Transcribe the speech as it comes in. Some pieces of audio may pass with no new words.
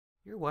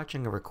You're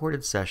watching a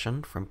recorded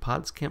session from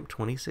PodsCamp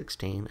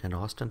 2016 in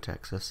Austin,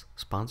 Texas,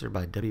 sponsored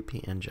by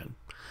WP Engine.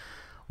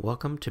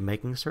 Welcome to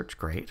Making Search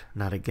Great,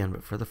 not again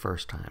but for the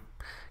first time,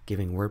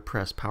 giving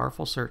WordPress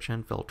powerful search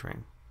and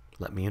filtering.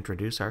 Let me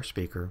introduce our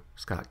speaker,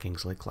 Scott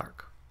Kingsley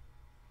Clark.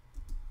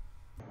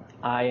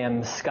 I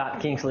am Scott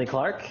Kingsley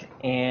Clark,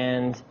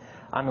 and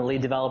I'm the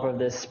lead developer of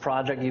this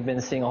project you've been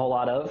seeing a whole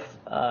lot of.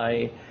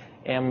 I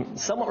am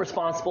somewhat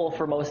responsible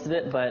for most of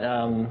it,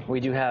 but we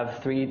do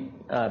have three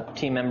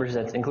team members,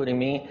 that's including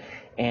me,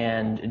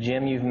 and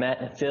Jim you've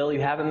met. Phil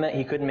you haven't met,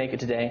 he couldn't make it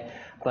today,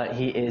 but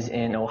he is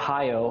in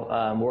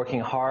Ohio working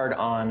hard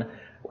on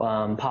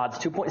Pods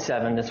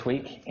 2.7 this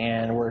week,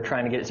 and we're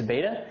trying to get it to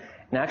beta.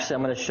 And actually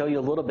I'm going to show you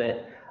a little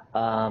bit,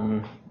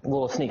 a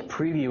little sneak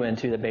preview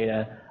into the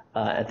beta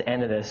at the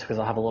end of this, because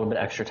I'll have a little bit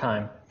extra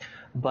time.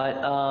 But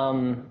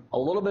a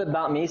little bit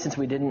about me, since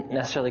we didn't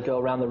necessarily go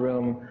around the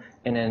room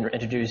and then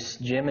introduce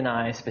Jim and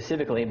I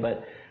specifically,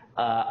 but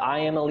I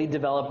am a lead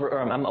developer, or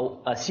I'm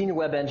a senior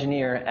web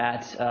engineer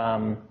at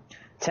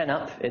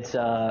 10up. It's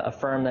a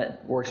firm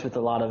that works with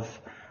a lot of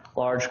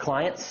large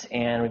clients,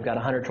 and we've got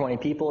 120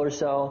 people or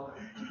so,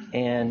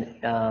 and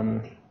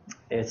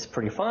it's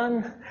pretty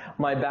fun.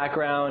 My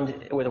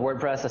background with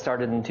WordPress, I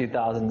started in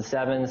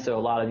 2007, so a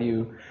lot of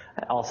you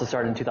also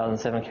started in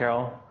 2007,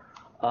 Carol.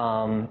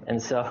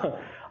 And so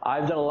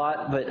I've done a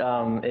lot,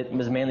 but it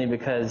was mainly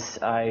because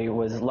I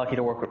was lucky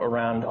to work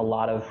around a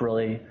lot of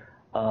really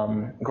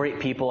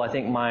great people. I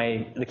think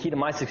the key to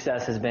my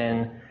success has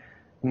been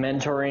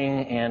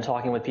mentoring and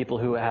talking with people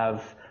who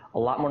have a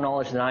lot more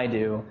knowledge than I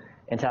do,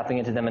 and tapping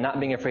into them and not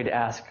being afraid to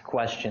ask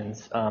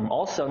questions.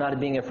 Also, not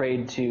being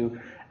afraid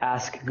to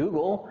ask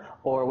Google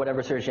or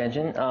whatever search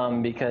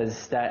engine,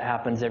 because that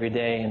happens every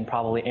day, and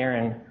probably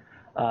Aaron,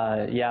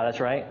 yeah, that's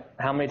right.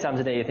 How many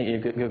times a day do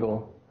you think you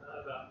Google?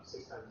 About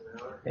 6 times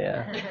an hour.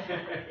 Yeah.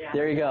 Yeah.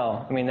 There you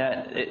go. I mean,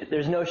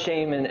 there's no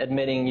shame in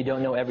admitting you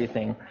don't know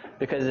everything,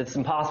 because it's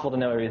impossible to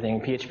know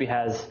everything. PHP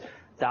has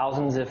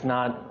thousands, if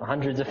not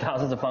hundreds of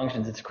thousands of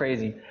functions. It's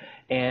crazy.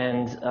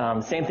 And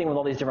same thing with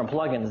all these different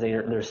plugins.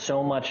 There's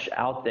so much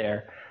out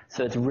there.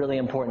 So it's really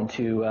important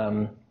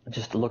to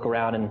just look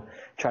around and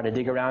try to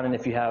dig around. And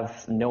if you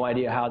have no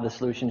idea how the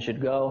solution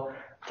should go,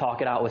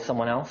 talk it out with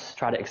someone else.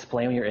 Try to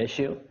explain your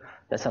issue.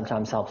 That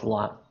sometimes helps a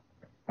lot.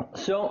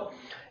 So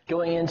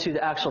going into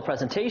the actual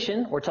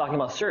presentation, we're talking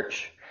about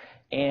search.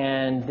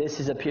 And this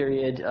is a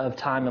period of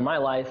time in my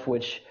life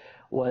which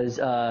was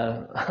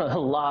a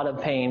lot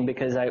of pain,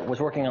 because I was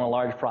working on a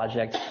large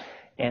project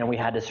and we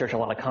had to search a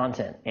lot of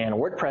content. And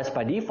WordPress,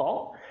 by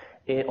default,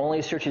 it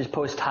only searches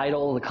post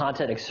title, the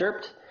content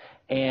excerpt,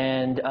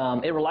 and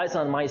it relies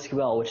on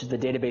MySQL, which is the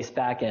database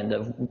backend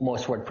of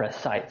most WordPress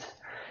sites.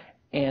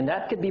 And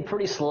that could be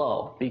pretty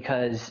slow,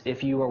 because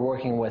if you are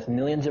working with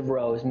millions of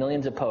rows,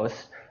 millions of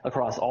posts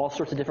across all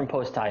sorts of different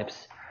post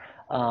types,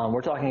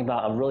 we're talking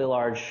about a really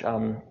large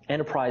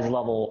enterprise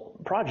level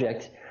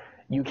project.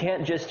 You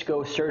can't just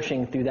go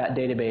searching through that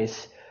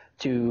database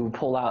to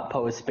pull out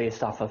posts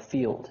based off a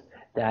field.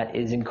 That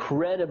is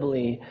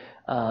incredibly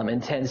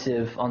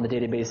intensive on the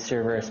database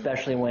server,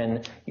 especially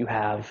when you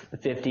have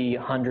 50,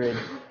 100,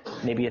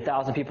 maybe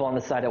 1,000 people on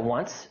the site at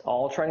once,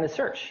 all trying to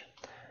search.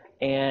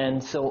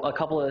 And so a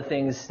couple of the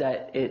things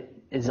that it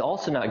is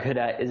also not good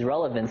at is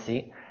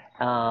relevancy.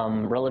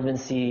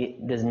 Relevancy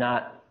does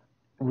not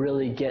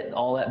really get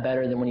all that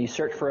better than when you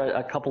search for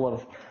a couple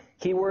of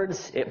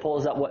keywords. It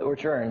pulls up what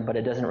returned, but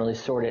it doesn't really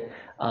sort it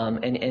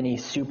in any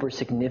super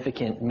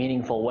significant,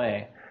 meaningful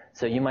way.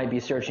 So you might be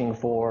searching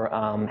for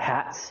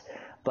hats,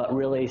 but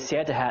really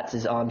Santa hats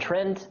is on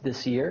trend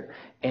this year,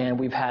 and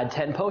we've had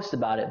 10 posts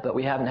about it, but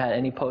we haven't had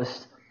any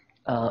posts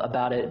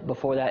about it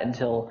before that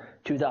until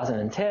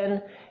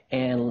 2010.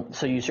 And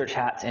so you search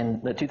hats,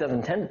 and the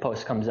 2010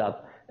 post comes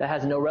up. That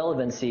has no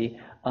relevancy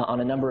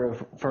for a number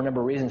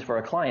of reasons for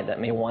a client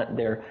that may want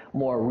their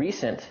more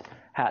recent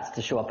hats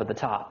to show up at the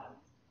top.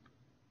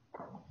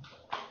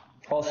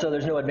 Also,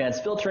 there's no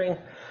advanced filtering.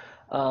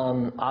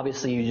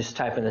 Obviously, you just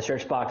type in the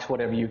search box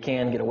whatever you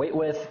can get away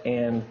with,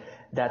 and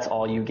that's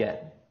all you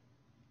get.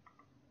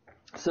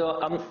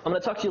 So I'm going to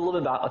talk to you a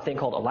little bit about a thing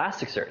called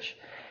Elasticsearch.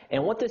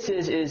 And what this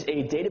is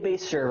a database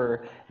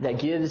server that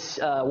gives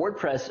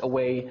WordPress a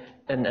way,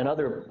 and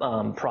other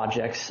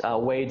projects, a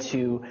way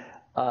to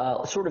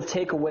sort of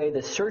take away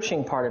the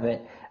searching part of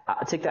it,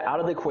 take that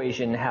out of the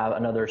equation, and have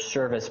another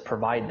service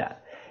provide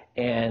that.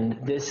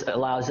 And this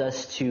allows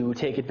us to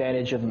take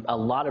advantage of a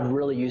lot of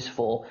really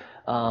useful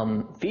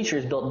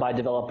features built by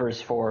developers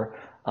for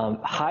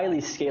highly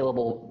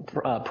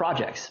scalable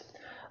projects.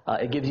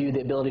 It gives you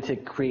the ability to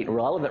create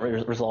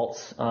relevant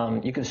results.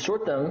 You can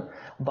sort them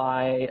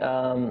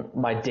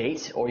by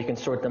date, or you can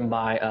sort them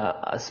by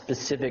a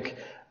specific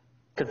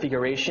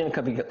configuration. It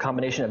could be a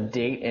combination of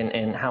date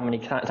and how many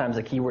times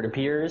a keyword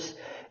appears,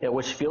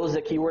 which fields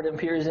the keyword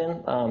appears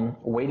in,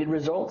 weighted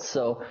results.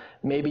 So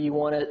maybe you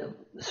want to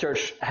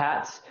search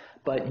hats,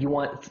 but you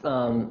want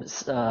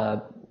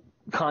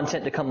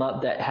content to come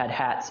up that had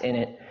hats in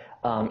it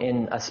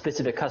in a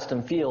specific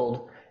custom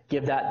field.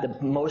 Give that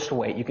the most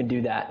weight. You can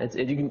do that.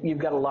 You've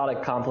got a lot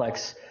of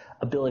complex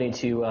ability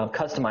to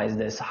customize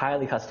this,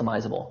 highly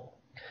customizable.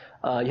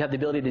 You have the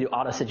ability to do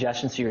auto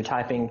suggestion, so you're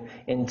typing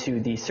into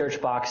the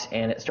search box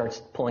and it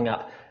starts pulling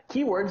up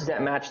keywords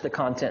that match the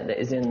content that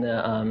is in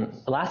the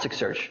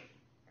Elasticsearch.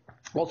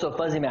 Also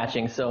fuzzy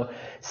matching, so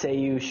say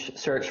you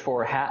search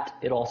for hat,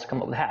 it'll also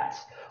come up with hats.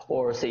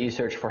 Or say you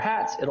search for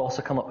hats, it'll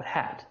also come up with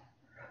hat.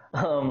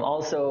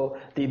 Also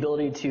the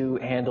ability to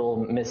handle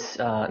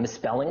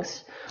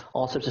misspellings,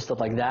 all sorts of stuff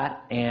like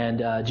that,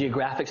 and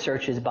geographic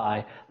searches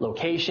by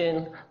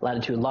location,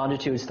 latitude,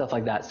 longitude, stuff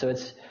like that. So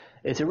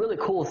it's a really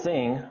cool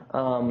thing.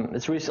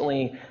 It's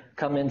recently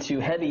come into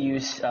heavy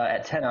use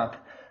at 10up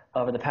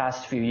over the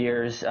past few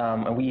years,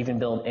 and we even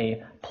built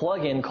a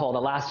plugin called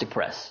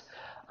ElasticPress.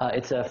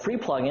 It's a free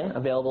plugin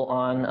available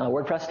on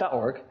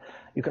WordPress.org.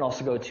 You can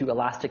also go to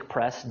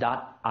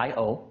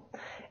elasticpress.io,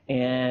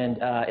 and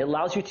it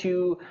allows you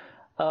to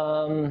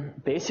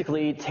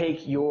basically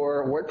take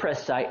your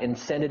WordPress site and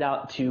send it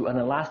out to an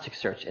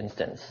Elasticsearch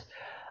instance.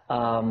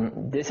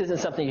 This isn't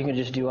something you can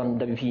just do on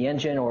WP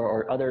Engine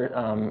or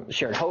other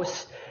shared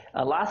hosts.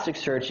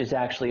 Elasticsearch is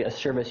actually a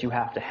service you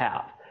have to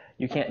have.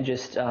 You can't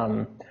just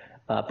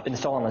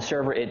install on the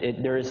server.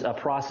 There is a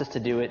process to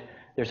do it.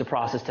 There's a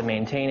process to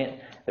maintain it.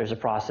 There's a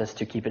process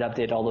to keep it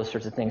updated, all those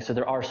sorts of things. So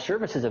there are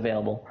services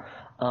available.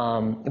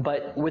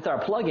 But with our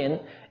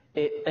plugin,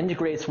 it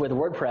integrates with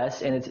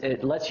WordPress, and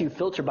it lets you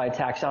filter by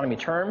taxonomy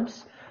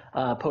terms,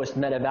 post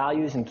meta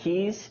values and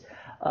keys,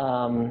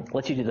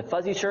 lets you do the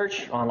fuzzy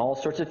search on all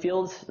sorts of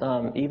fields,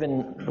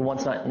 even the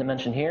ones not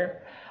mentioned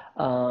here.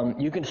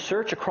 You can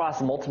search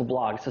across multiple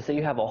blogs. So say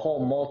you have a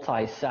whole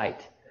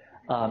multi-site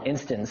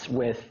instance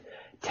with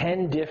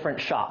 10 different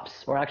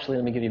shops, or actually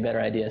let me give you a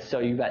better idea. So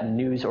you've got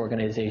news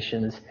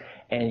organizations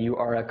and you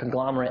are a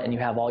conglomerate and you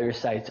have all your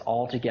sites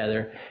all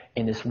together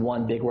in this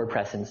one big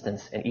WordPress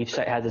instance. And each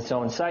site has its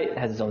own site, it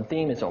has its own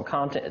theme, its own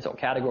content, its own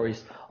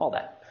categories, all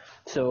that.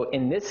 So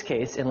in this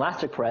case, in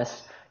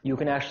ElasticPress, you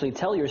can actually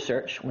tell your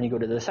search, when you go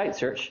to the site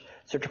search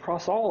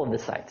across all of the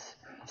sites.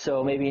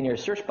 So maybe in your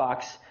search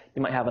box,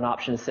 you might have an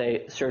option to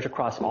say search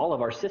across all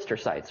of our sister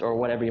sites or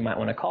whatever you might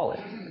want to call it.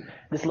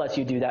 This lets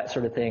you do that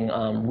sort of thing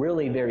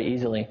really very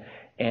easily,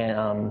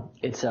 and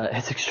it's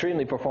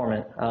extremely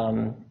performant.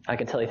 I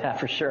can tell you that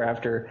for sure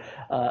after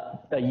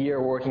a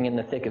year working in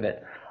the thick of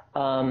it.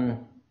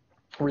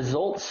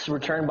 Results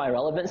returned by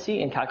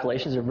relevancy and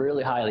calculations are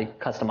really highly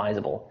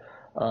customizable.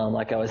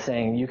 Like I was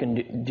saying, you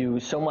can do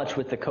so much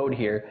with the code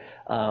here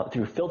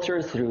through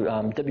filters, through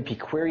WP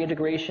query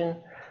integration.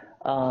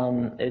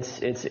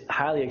 It's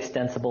highly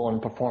extensible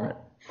and performant.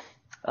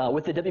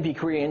 With the WP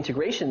query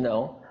integration,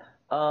 though,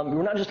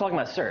 we're not just talking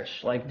about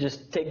search. Like,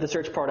 just take the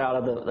search part out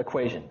of the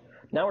equation.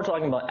 Now we're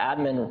talking about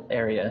admin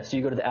area. So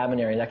you go to the admin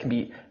area, that can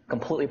be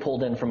completely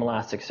pulled in from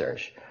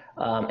Elasticsearch.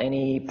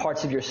 Any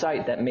parts of your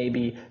site that may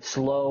be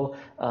slow,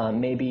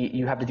 maybe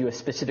you have to do a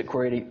specific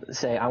query to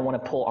say, I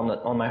want to pull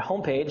on my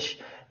homepage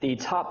the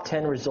top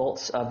 10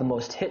 results of the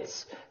most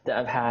hits that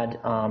I've had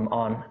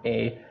on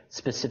a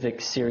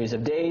specific series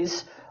of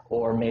days,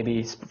 or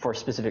maybe for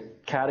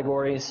specific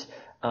categories,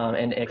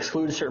 and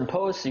exclude certain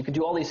posts. You can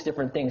do all these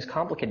different things,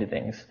 complicated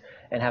things,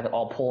 and have it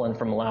all pull in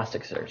from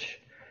Elasticsearch.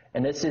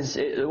 And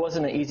it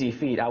wasn't an easy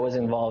feat. I was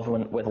involved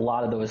with a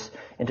lot of those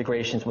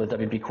integrations with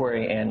WP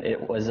Query, and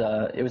it was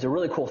a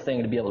really cool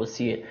thing to be able to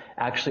see it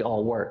actually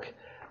all work.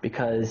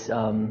 Because,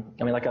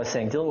 like I was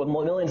saying, dealing with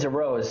millions of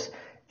rows,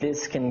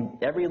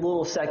 every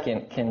little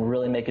second can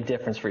really make a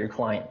difference for your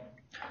client.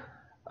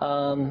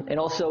 And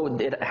also,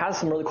 it has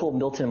some really cool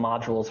built-in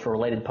modules for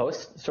related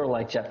posts, sort of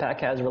like Jetpack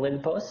has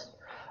related posts.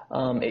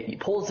 It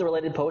pulls the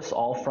related posts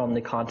all from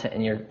the content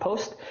in your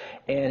post,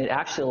 and it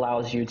actually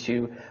allows you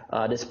to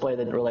display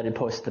the related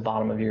posts at the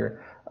bottom of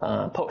your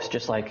post,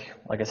 just like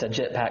I said,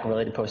 Jetpack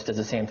related post does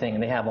the same thing,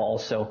 and they have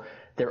also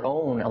their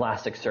own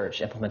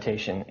Elasticsearch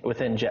implementation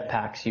within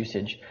Jetpack's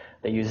usage.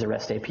 They use the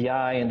REST API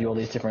and do all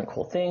these different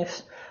cool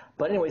things.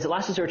 But anyways,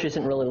 Elasticsearch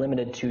isn't really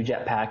limited to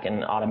Jetpack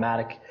and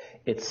Automatic.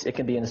 It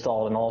can be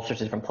installed in all sorts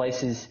of different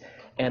places,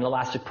 and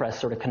ElasticPress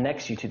sort of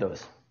connects you to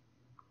those.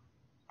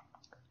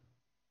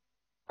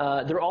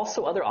 There are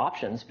also other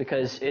options,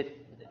 because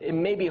it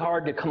may be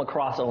hard to come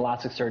across an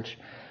Elasticsearch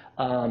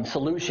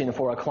solution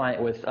for a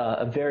client with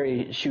a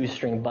very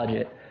shoestring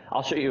budget.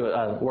 I'll show you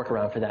a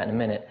workaround for that in a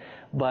minute.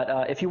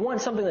 But if you want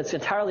something that's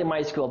entirely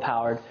MySQL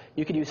powered,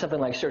 you could use something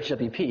like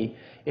SearchWP.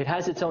 It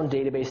has its own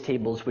database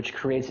tables, which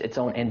creates its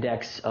own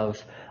index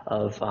of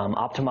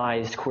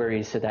optimized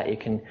queries so that it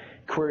can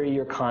query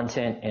your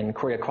content and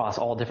query across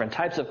all different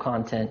types of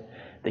content.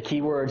 The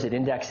keywords, it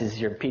indexes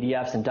your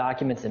PDFs and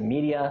documents and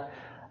media.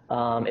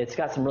 It's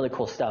got some really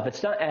cool stuff.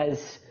 It's not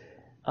as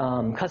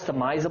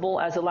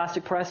customizable as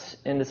ElasticPress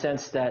in the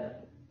sense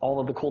that all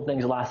of the cool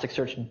things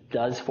Elasticsearch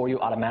does for you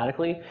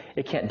automatically.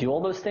 It can't do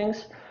all those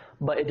things,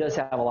 but it does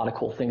have a lot of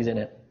cool things in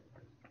it.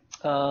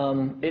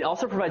 It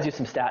also provides you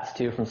some stats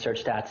too from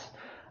Search Stats,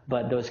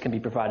 but those can be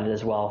provided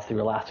as well through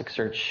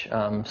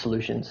Elasticsearch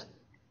solutions.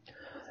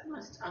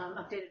 Most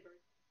updated version.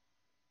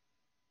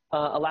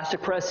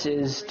 ElasticPress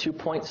is 2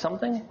 point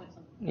something.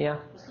 Yeah. I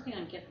was looking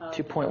on GitHub.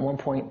 2.1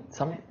 point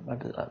some. I'm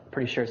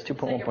pretty sure it's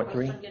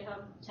 2.1.3. GitHub,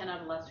 10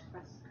 out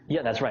Elasticpress.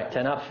 Yeah, that's right.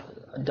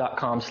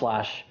 10up.com/.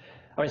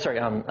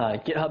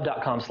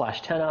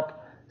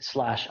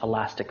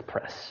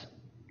 GitHub.com/10up/elasticpress.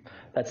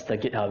 That's the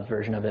GitHub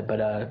version of it, but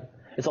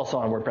it's also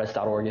on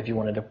WordPress.org if you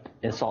wanted to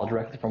install it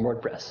directly from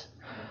WordPress.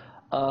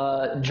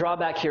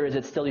 Drawback here is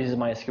it still uses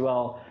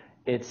MySQL.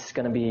 It's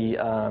going to be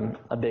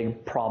a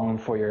big problem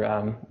for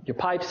your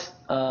pipes.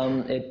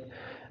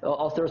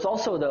 There's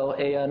also, though,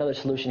 another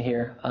solution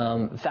here,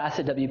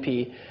 Facet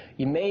WP.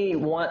 You may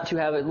want to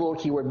have a little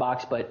keyword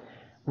box, but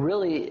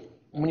really,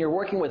 when you're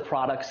working with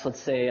products, let's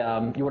say you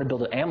want to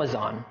build an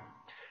Amazon,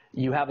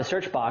 you have a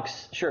search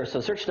box. Sure,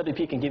 so Search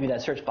WP can give you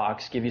that search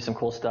box, give you some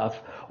cool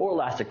stuff, or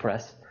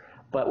Elasticpress.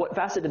 But what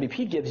Facet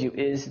WP gives you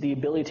is the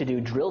ability to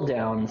do drill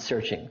down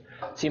searching.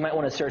 So you might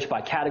want to search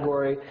by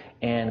category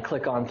and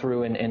click on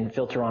through and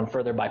filter on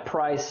further by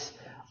price.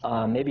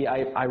 Maybe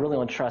I really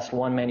want to trust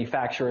one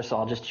manufacturer, so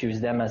I'll just choose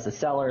them as the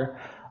seller.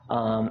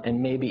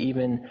 And maybe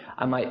even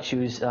I might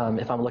choose,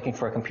 if I'm looking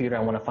for a computer,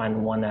 I want to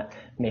find one that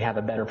may have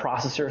a better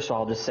processor, so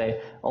I'll just say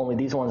only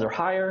these ones are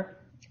higher.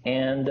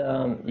 And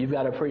you've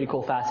got a pretty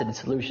cool faceted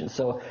solution.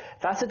 So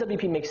Facet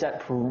WP makes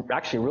that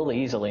actually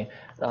really easily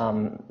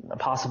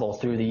possible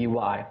through the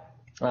UI.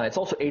 It's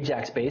also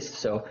Ajax based,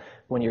 so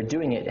when you're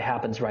doing it, it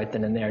happens right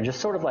then and there, just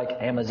sort of like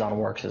Amazon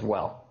works as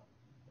well.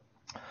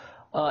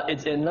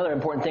 It's another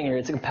important thing here.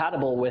 It's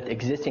compatible with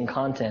existing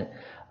content,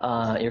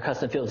 your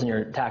custom fields and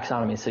your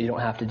taxonomy, so you don't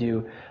have to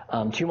do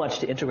too much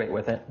to integrate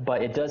with it.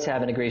 But it does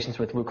have integrations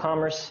with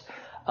WooCommerce,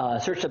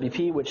 Search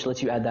WP, which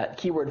lets you add that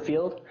keyword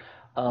field.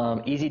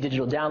 Easy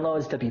digital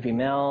downloads, WP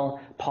Mail,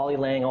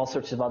 Polylang, all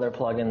sorts of other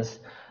plugins.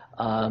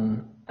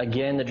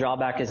 Again, the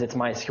drawback is it's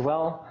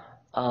MySQL,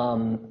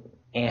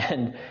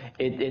 and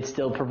it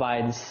still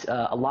provides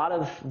a lot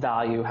of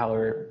value.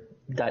 However,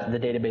 the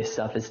database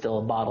stuff is still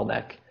a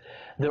bottleneck.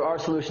 There are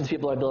solutions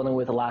people are building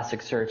with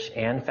Elasticsearch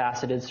and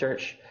faceted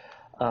search.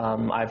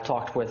 I've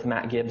talked with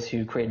Matt Gibbs,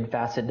 who created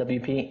Facet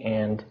WP,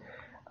 and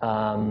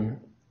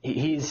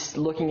he's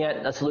looking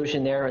at a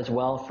solution there as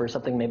well for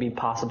something maybe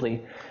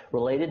possibly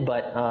related,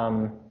 but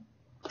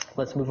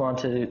let's move on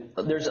to,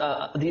 there's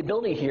the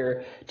ability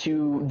here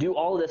to do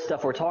all of this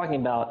stuff we're talking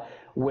about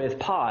with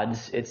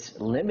pods. It's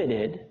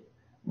limited,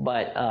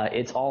 but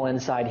it's all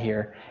inside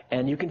here.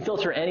 And you can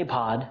filter any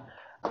pod,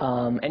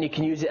 and you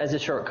can use it as a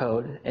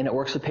shortcode, and it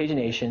works with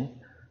pagination.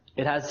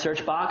 It has a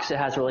search box, it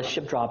has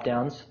relationship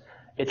dropdowns.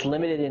 It's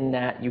limited in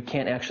that you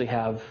can't actually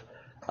have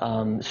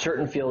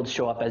certain fields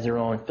show up as their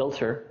own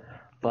filter,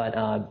 but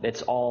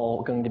it's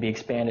all going to be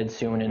expanded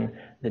soon in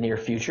the near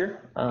future.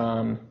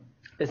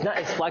 It's not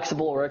as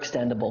flexible or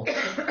extendable.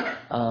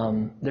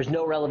 There's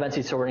no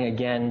relevancy sorting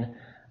again,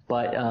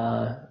 but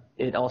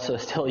it also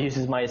still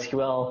uses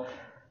MySQL.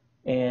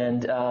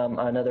 And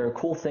another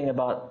cool thing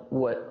about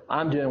what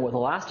I'm doing with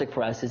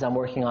Elasticpress is I'm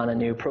working on a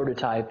new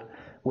prototype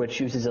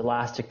which uses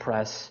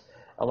Elasticpress,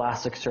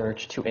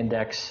 Elasticsearch to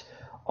index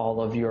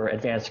all of your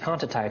advanced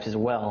content types as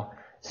well.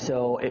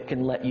 So it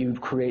can let you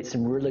create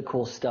some really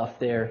cool stuff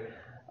there.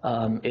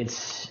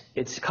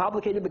 It's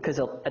complicated because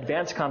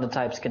advanced content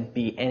types can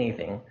be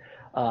anything.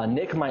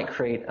 Nick might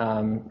create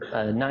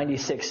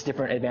 96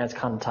 different advanced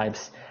content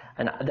types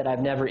that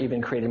I've never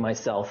even created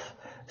myself.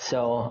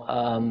 So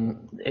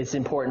it's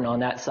important on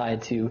that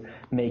side to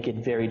make it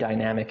very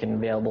dynamic and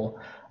available.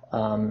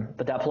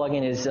 But that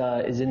plugin is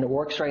in the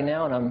works right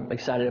now, and I'm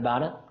excited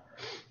about it.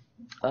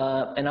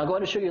 And I'll go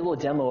ahead and show you a little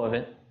demo of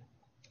it.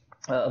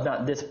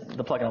 Not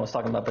the plugin I was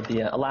talking about, but the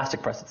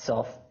Elasticpress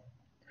itself.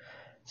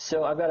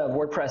 So I've got a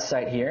WordPress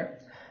site here.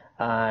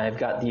 I've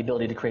got the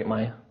ability to create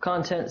my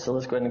content. So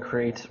let's go ahead and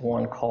create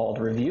one called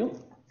Reviews.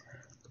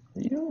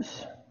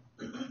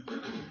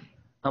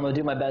 I'm going to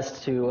do my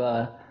best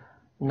to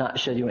not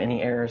show you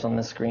any errors on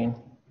this screen.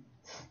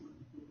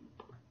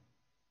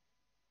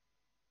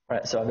 All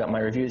right, so I've got my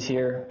reviews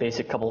here,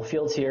 basic couple of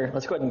fields here.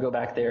 Let's go ahead and go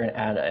back there and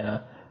add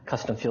a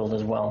custom field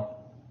as well.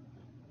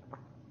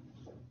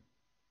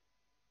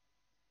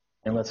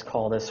 And let's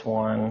call this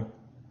one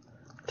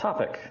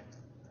topic.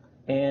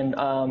 And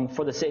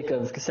for the sake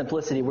of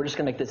simplicity, we're just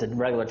going to make this a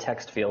regular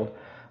text field,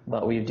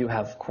 but we do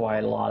have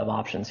quite a lot of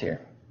options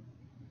here.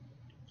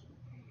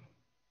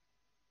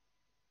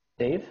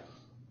 Save.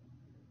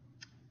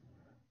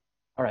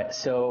 All right,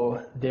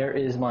 so there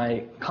is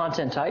my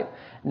content type.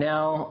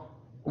 Now,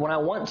 when I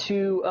want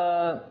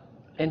to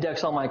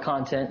index all my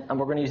content, and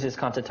we're going to use this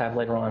content type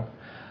later on,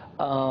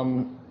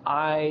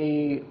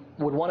 I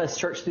would want to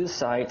search through the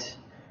site,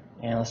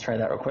 and let's try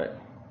that real quick.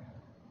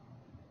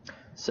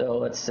 So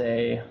let's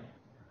say,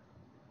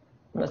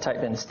 I'm going to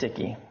type in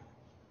sticky.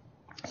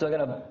 So I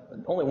got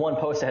only one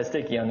post that has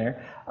sticky on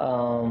there.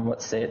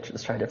 Let's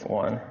try a different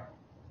one.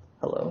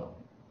 Hello.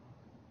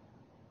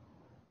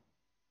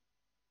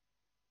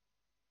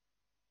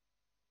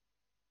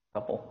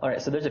 Couple. All right,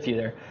 so there's a few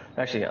there.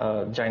 Actually,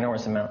 a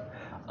ginormous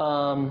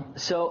amount.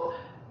 So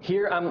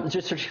here I'm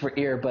just searching for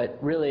ear, but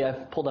really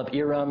I've pulled up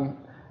earrum,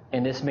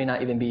 and this may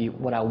not even be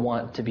what I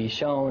want to be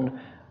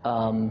shown.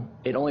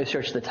 It only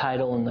searched the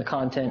title and the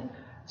content.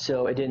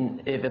 So it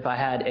didn't, if I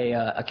had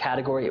a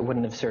category, it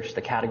wouldn't have searched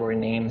the category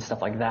name and stuff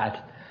like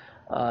that.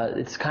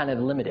 It's kind of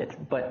limited.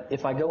 But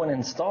if I go and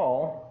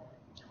install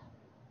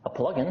a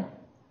plugin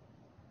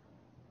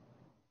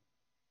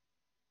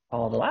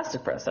called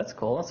ElasticPress, that's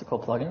cool. That's a cool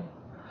plugin.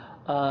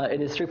 It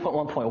is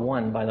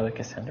 3.1.1, by the way,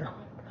 Cassandra.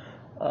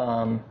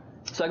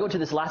 So I go to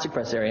this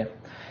ElasticPress area,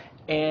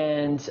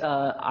 and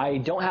I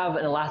don't have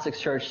an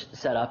Elasticsearch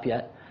set up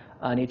yet.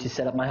 I need to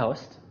set up my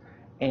host.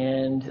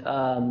 And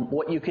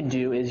what you can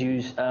do is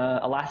use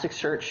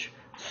Elasticsearch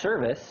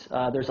service.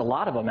 There's a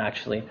lot of them,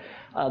 actually.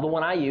 The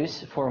one I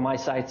use for my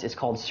sites is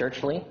called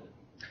Searchly.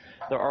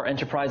 There are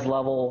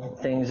enterprise-level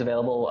things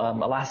available.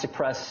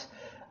 ElasticPress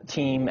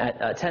team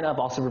at 10up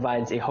also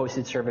provides a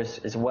hosted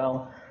service as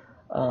well.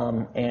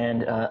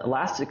 And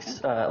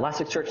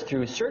Elasticsearch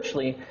through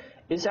Searchly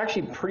is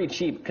actually pretty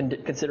cheap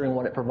considering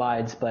what it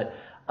provides, but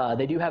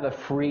they do have a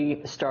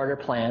free starter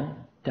plan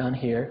down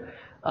here.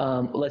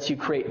 Lets you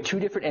create 2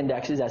 different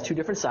indexes as 2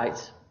 different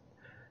sites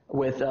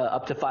with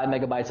up to 5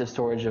 megabytes of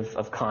storage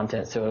of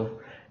content. So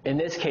in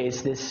this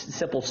case, this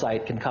simple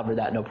site can cover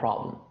that no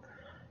problem.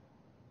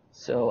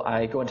 So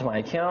I go into my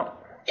account.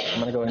 I'm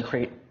going to go and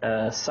create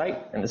a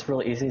site, and it's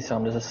really easy. So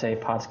I'm just going to say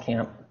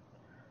PodsCamp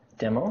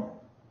demo.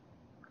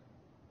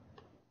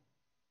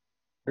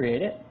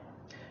 Create it.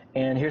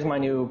 And here's my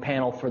new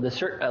panel for the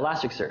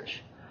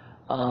Elasticsearch.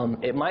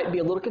 It might be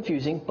a little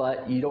confusing,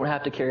 but you don't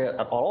have to care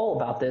at all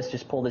about this.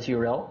 Just pull this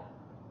URL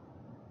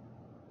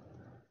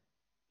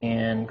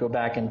and go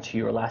back into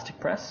your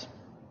ElasticPress.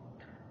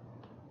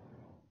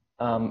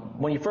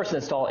 When you first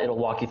install it, it'll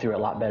walk you through it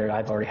a lot better.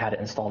 I've already had it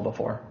installed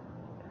before.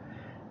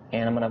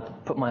 And I'm going to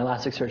put my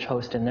Elasticsearch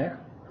host in there.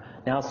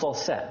 Now it's all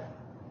set.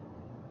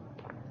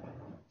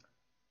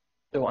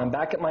 So I'm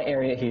back at my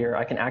area here.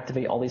 I can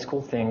activate all these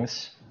cool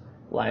things.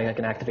 Like I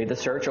can activate the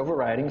search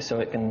overriding so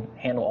it can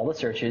handle all the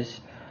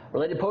searches.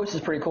 Related posts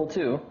is pretty cool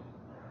too.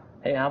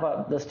 Hey, how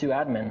about let's do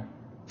admin?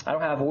 I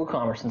don't have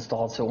WooCommerce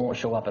installed, so it won't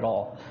show up at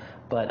all.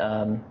 But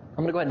I'm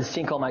going to go ahead and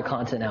sync all my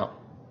content out.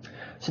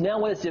 So now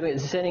what it's doing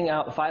is sending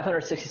out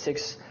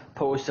 566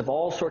 posts of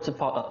all sorts of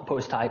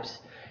post types,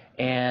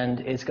 and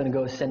it's going to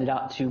go send it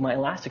out to my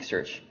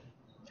Elasticsearch.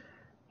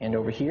 And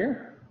over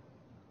here,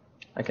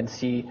 I can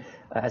see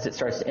as it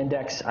starts to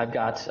index, I've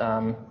got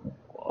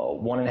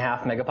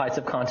 1.5 megabytes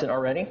of content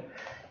already,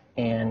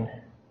 and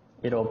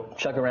it'll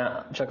chug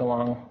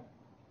along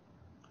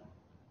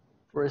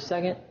for a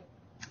second,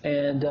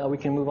 and we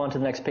can move on to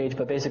the next page.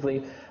 But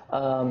basically,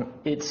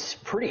 it's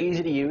pretty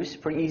easy to use,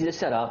 pretty easy to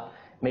set up.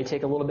 It may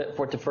take a little bit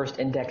for it to first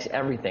index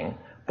everything,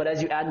 but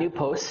as you add new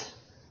posts,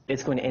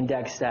 it's going to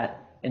index that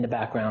in the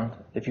background.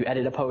 If you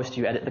edit a post,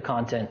 you edit the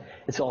content.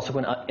 It's also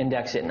going to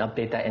index it and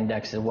update that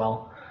index as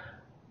well.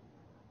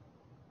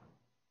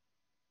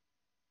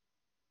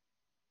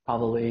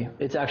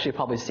 It's actually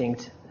probably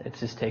synced. It's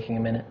just taking a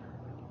minute.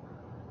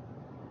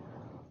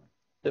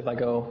 If I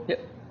go, yep.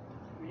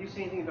 Were you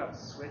saying anything about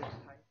Swift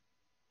type?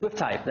 Swift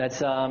type.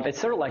 That's it's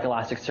sort of like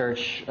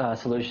Elasticsearch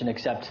solution,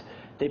 except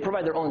they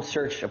provide their own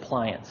search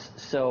appliance.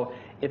 So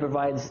it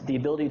provides the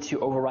ability to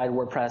override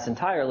WordPress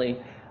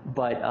entirely,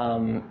 but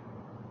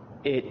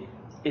it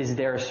is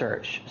their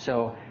search.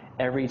 So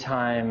every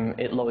time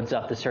it loads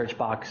up the search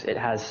box, it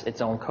has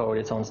its own code,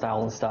 its own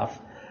style and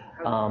stuff.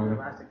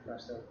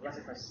 ElasticPress, though.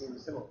 ElasticPress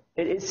seems similar.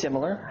 It is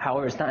similar,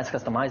 however, it's not as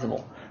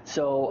customizable.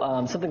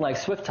 So something like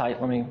Swift type,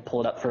 let me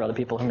pull it up for other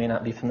people who may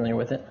not be familiar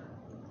with it.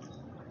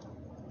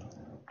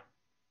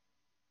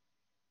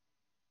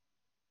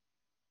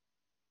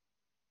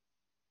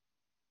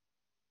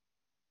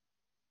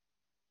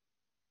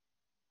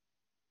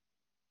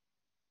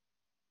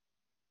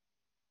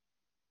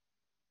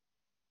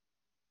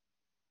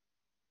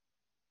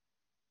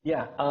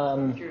 Yeah,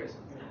 I'm curious.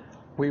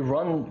 we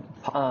ran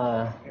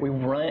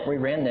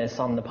this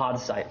on the Pod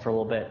site for a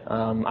little bit.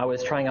 I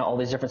was trying out all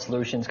these different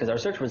solutions because our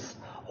search was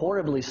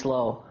horribly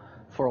slow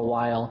for a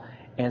while,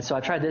 and so I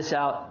tried this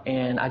out,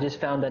 and I just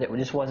found that it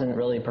just wasn't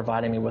really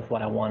providing me with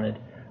what I wanted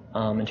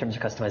in terms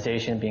of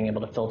customization, being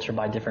able to filter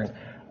by different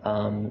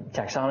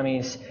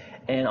taxonomies,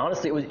 and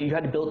honestly, you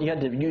had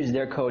to use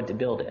their code to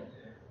build it.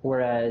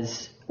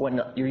 Whereas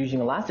when you're using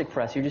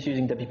ElasticPress, you're just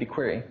using WP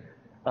Query.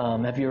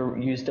 Have you ever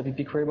used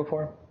WP Query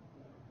before?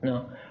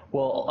 No.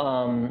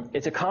 Well,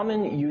 it's a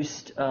common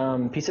used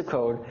piece of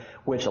code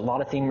which a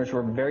lot of themers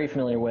were very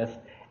familiar with,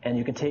 and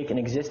you can take an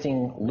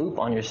existing loop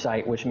on your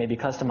site which may be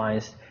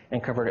customized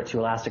and convert it to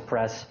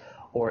ElasticPress,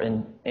 or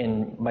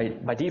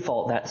by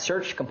default that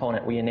search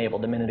component we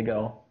enabled a minute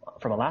ago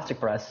from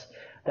ElasticPress,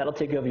 that'll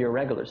take over your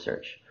regular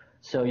search.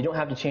 So you don't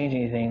have to change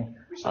anything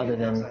other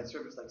than outside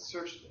service like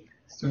Searchly.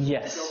 Searchly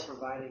yes, is still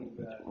providing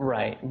the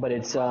right, but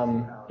it's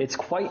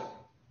quite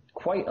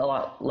a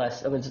lot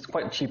less. It's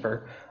quite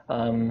cheaper.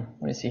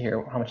 Let me see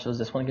here. How much was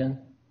this one again?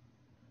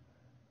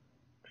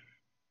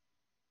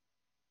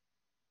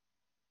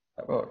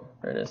 Oh,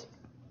 there it is.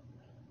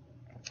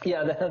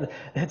 Yeah,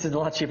 it's a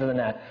lot cheaper than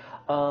that.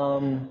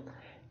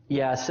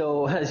 Yeah,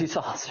 so as you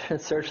saw,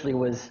 Searchly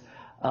was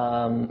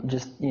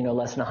just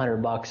less than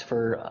 $100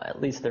 for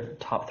at least their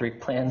top 3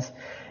 plans.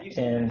 You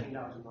said And $19 a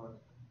month.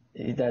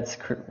 That's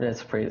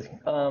crazy.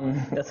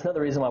 That's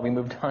another reason why we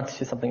moved on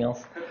to something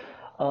else.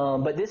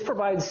 But this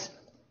provides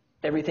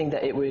everything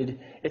that it would.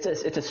 It's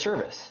a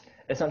service.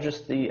 It's not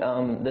just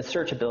the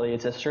search ability.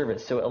 It's a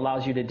service. So it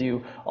allows you to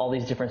do all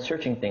these different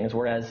searching things.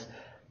 Whereas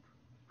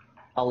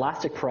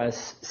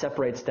Elasticpress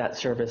separates that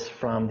service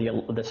from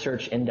the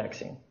search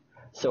indexing.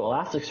 So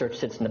Elasticsearch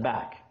sits in the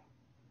back,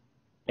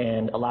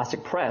 and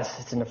Elasticpress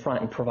sits in the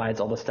front and provides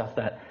all the stuff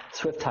that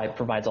SwiftType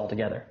provides all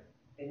together.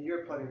 And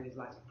your plugin is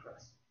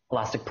Elasticpress.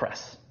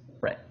 Elasticpress,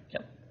 right?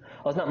 Yep.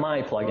 Well, it's not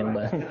my plugin,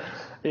 but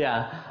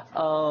yeah.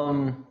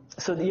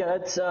 So yeah,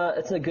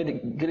 it's a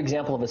good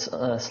example of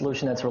a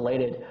solution that's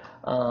related.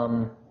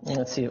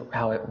 Let's see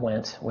how it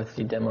went with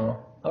the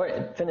demo. All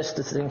right, finished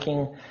the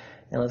syncing,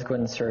 and let's go ahead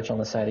and search on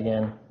the site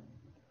again.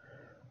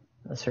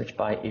 Let's search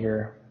by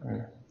ear.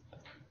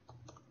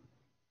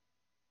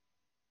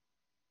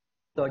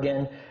 So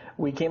again,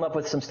 we came up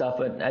with some stuff,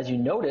 but as you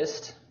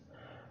noticed,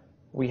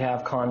 we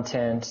have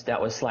content that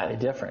was slightly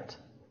different.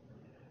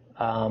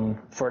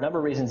 For a number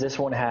of reasons, this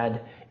one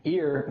had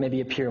ear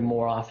maybe appear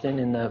more often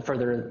in the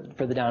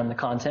further down in the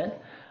content.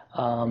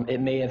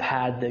 It may have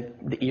had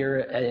the ear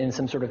in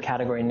some sort of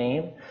category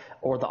name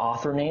or the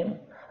author name.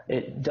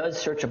 It does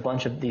search a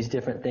bunch of these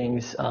different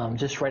things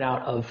just right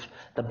out of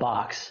the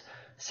box.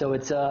 So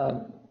it's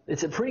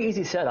a pretty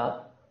easy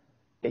setup.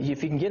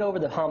 If you can get over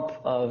the hump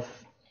of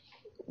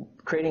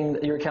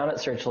creating your account at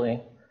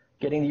Searchly,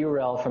 getting the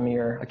URL from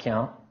your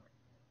account,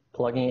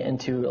 plugging it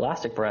into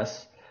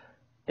Elasticpress,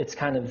 it's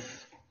kind of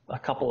a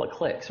couple of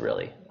clicks,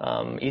 really.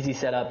 Easy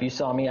setup. You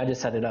saw me. I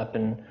just set it up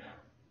in,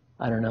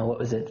 I don't know, what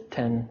was it,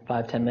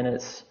 5-10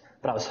 minutes?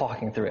 But I was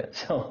talking through it.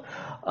 So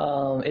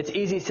it's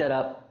easy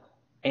setup,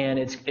 and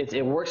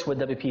it works with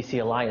WP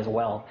CLI as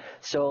well.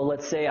 So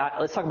let's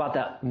talk about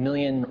that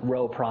million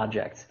row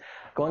project.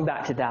 Going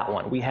back to that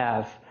one, we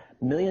have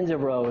millions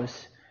of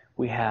rows.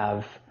 We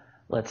have,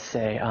 let's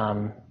say,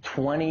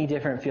 20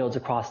 different fields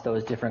across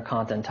those different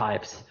content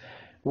types.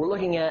 We're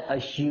looking at a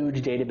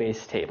huge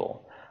database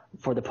table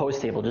for the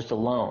post table just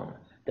alone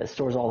that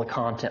stores all the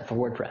content for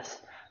WordPress.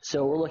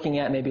 So we're looking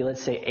at maybe,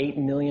 let's say, 8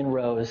 million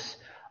rows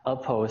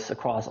of posts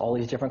across all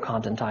these different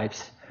content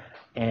types.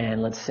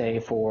 And let's say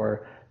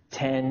for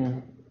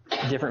 10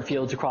 different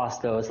fields across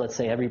those, let's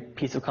say every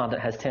piece of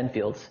content has 10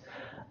 fields.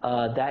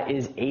 That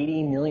is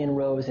 80 million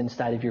rows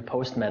inside of your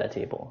post meta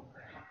table.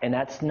 And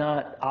that's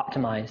not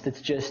optimized.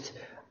 It's just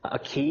a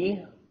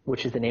key,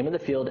 which is the name of the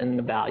field and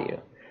the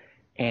value.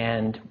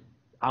 And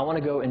I want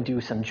to go and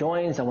do some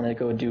joins. I want to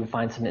go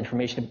find some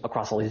information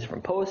across all these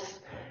different posts.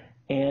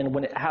 And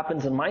when it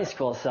happens on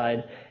MySQL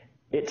side,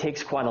 it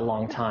takes quite a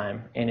long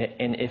time. And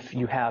if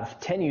you have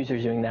 10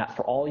 users doing that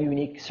for all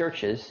unique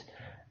searches,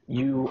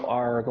 you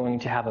are going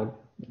to have a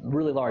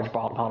really large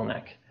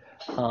bottleneck.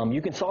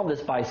 You can solve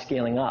this by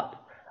scaling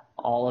up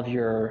all of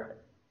your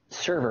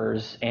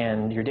servers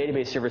and your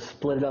database server,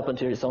 split it up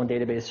into its own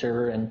database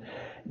server and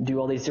do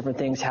all these different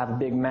things, have a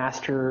big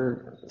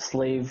master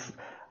slave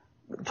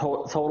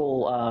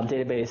total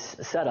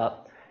database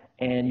setup,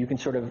 and you can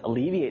sort of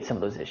alleviate some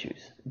of those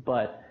issues.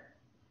 But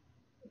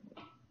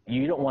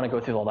you don't want to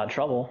go through all that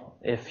trouble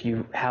if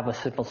you have a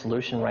simple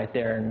solution right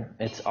there and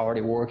it's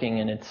already working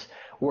and it's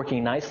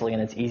working nicely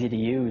and it's easy to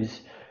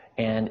use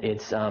and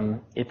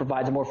it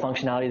provides more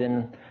functionality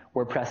than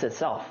WordPress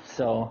itself.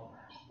 So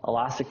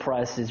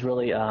Elasticpress is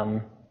really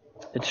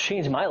it's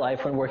changed my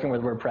life when working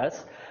with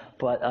WordPress,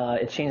 but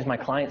it changed my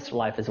client's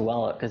life as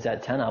well, because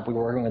at 10up we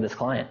were working with this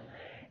client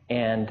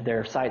and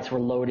their sites were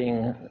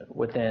loading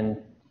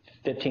within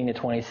 15 to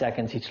 20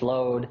 seconds each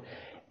load.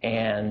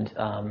 And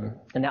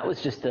that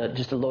was just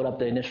to load up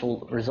the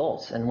initial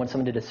results. And when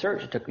someone did a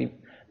search, it took me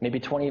maybe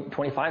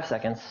 25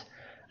 seconds.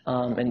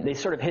 And they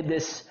sort of hid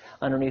this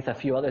underneath a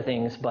few other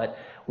things. But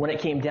when it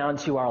came down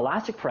to our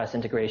Elasticpress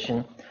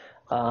integration,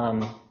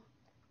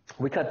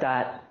 we cut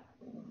that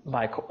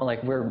by,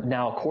 like, we're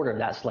now a quarter of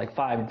that, so like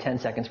 5 to 10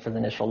 seconds for the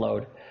initial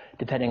load,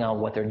 depending on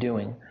what they're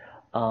doing.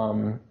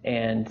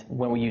 And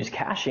when we use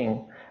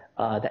caching,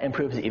 that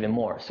improves it even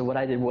more. So what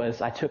I did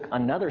was I took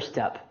another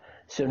step.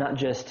 So not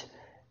just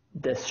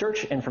the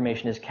search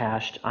information is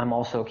cached, I'm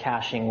also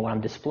caching what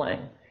I'm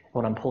displaying,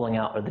 what I'm pulling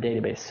out of the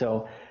database.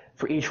 So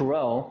for each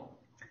row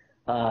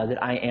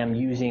that I am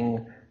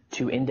using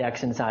to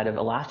index inside of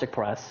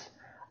Elasticpress,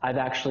 I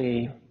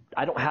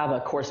don't have a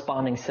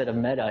corresponding set of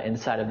meta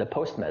inside of the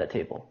post meta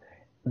table.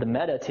 The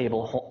meta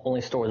table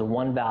only stores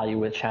one value,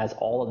 which has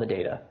all of the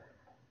data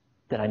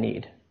that I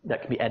need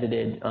that can be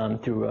edited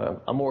through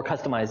a more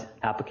customized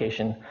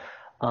application.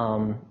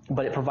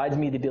 But it provides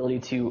me the ability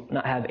to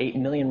not have 8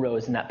 million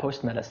rows in that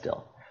post meta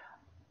still.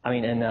 I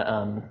mean, and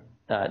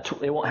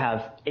it won't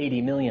have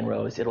 80 million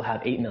rows, it'll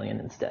have 8 million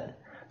instead.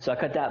 So I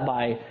cut that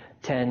by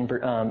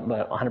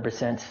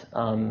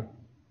 100%,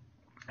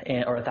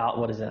 or 1,000,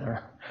 what is it?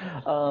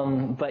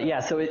 But yeah,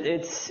 so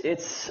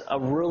it's a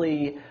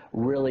really,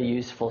 really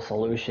useful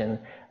solution.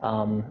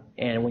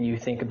 And when you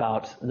think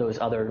about those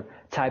other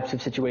types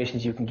of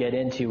situations you can get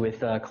into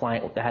with a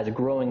client that has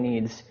growing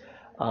needs,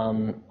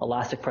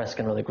 Elasticpress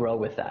can really grow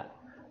with that.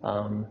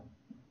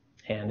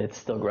 and it's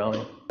still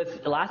growing.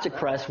 With Elastic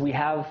Press, we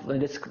have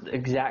this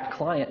exact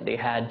client, they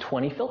had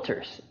 20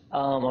 filters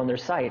on their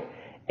site,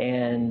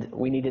 and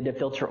we needed to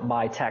filter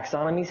by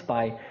taxonomies,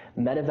 by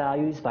meta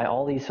values, by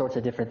all these sorts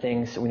of different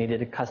things. We needed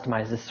to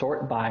customize the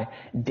sort by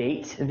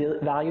date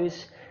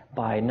values,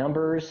 by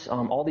numbers.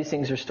 All these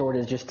things are stored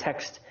as just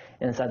text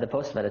inside the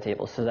post meta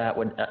table, so that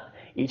when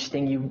each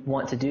thing you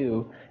want to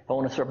do, if I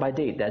want to sort by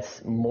date,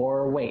 that's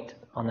more weight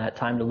on that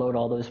time to load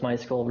all those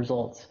MySQL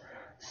results.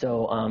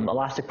 So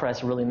Elastic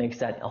Press really makes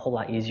that a whole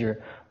lot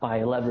easier by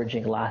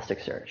leveraging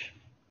Elasticsearch.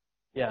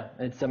 Yeah,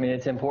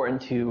 it's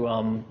important to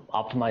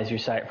optimize your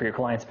site for your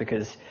clients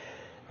because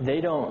they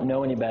don't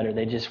know any better.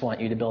 They just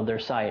want you to build their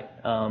site.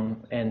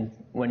 And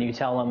when you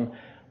tell them,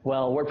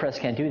 well, WordPress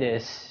can't do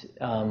this,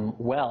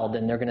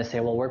 then they're going to say,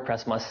 well,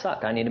 WordPress must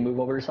suck. I need to move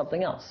over to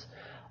something else.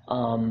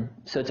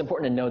 So it's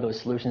important to know those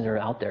solutions are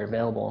out there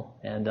available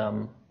and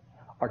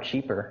are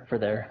cheaper for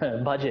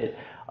their budget.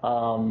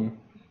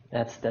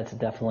 That's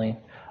definitely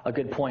a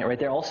good point right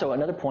there. Also,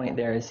 another point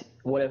there is,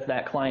 what if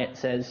that client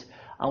says,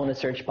 I want to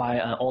search by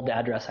an old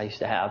address I used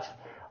to have.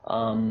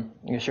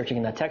 You're searching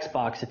in that text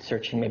box, it's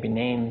searching maybe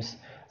names,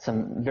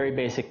 some very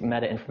basic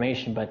meta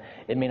information, but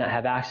it may not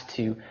have access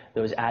to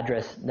the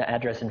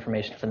address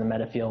information from the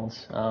meta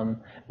fields.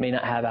 May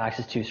not have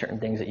access to certain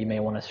things that you may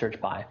want to search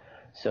by.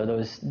 So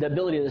the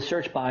ability to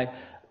search by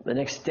an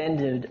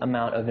extended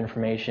amount of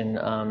information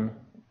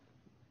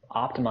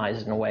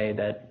optimized in a way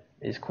that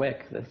is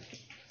quick. That's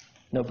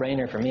no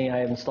brainer for me.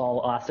 I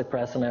install Elastic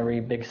Press on every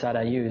big site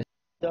I use.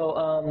 So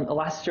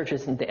Elasticsearch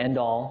isn't the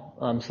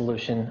end-all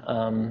solution,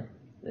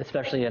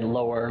 especially at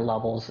lower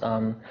levels.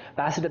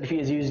 FastWP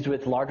is used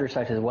with larger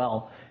sites as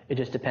well. It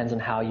just depends on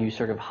how you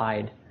sort of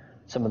hide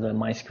some of the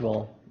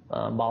MySQL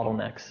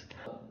bottlenecks.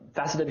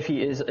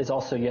 FastWP is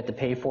also, you have to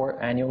pay for it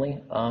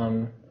annually.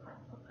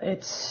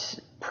 It's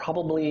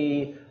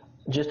probably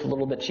just a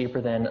little bit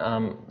cheaper than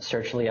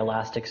Searchly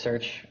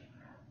Elasticsearch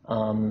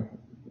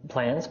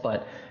plans,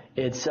 but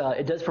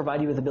it does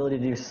provide you with the ability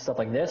to do stuff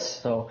like this.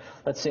 So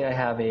let's say I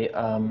have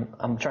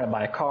I'm trying to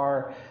buy a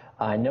car.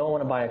 I know I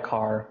want to buy a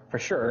car for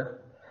sure.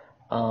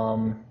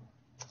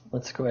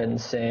 Let's go ahead and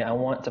say I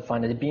want to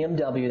find a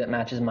BMW that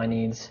matches my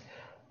needs.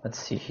 Let's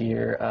see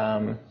here.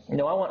 I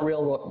want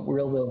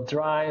rear-wheel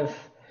drive,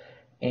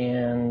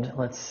 and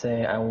let's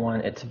say I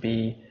want it to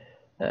be,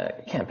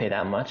 can't pay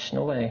that much,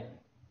 no way.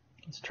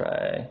 Let's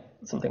try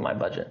something in my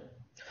budget.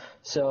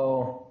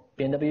 So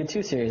BMW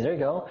 2 Series, there you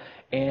go.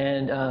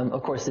 And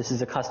of course this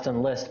is a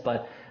custom list,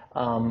 but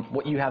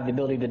what you have the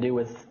ability to do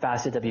with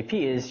FastWP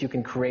is you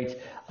can create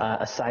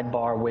a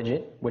sidebar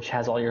widget which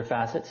has all your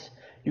facets.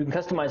 You can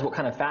customize what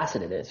kind of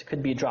facet it is. It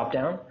could be a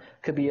drop-down,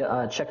 could be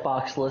a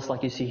checkbox list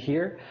like you see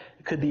here.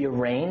 It could be a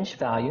range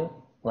value,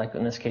 like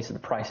in this case of the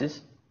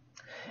prices.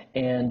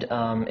 And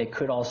it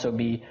could also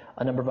be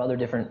a number of other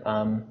different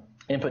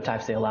input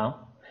types they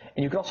allow.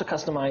 And you can also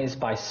customize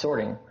by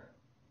sorting.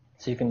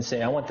 So you can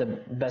say, I want the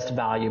best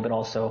value, but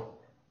also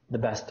the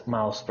best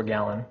miles per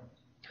gallon.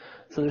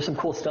 So there's some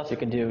cool stuff you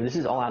can do. This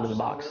is all out of the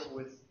box.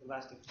 With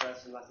Elastic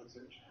Press and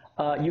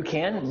Elasticsearch? You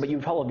can, but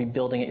you'd probably be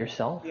building it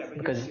yourself. Yeah, but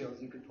because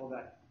you can pull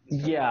that.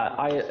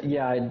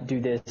 I do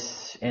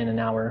this in an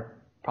hour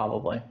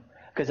probably,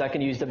 because I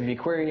can use WP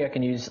Query. I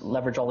can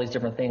leverage all these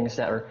different things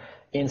that are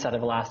inside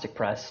of Elastic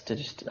Press to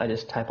I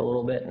just type a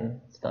little bit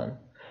and it's done.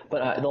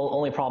 But the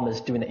only problem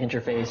is doing the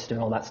interface,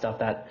 doing all that stuff.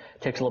 That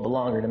takes a little bit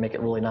longer to make it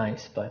really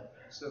nice. But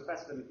so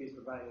FastWP is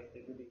providing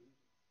it would be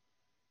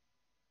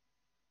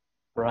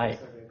right.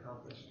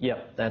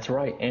 Yep, that's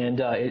right. And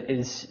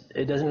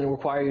it doesn't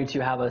require you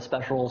to have a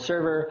special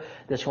server.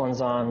 This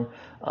one's on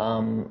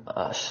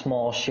a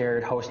small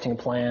shared hosting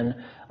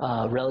plan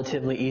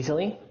relatively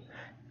easily.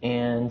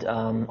 And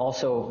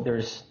also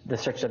there's the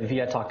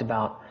SearchWP I talked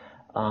about,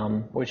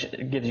 which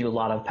gives you a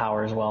lot of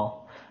power as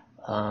well.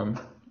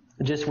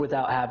 Just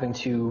without having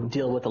to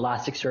deal with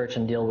Elasticsearch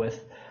and deal with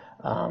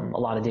a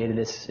lot of data,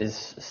 this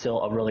is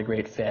still a really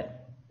great fit.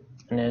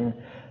 And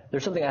then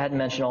there's something I hadn't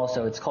mentioned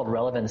also. It's called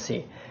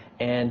relevancy.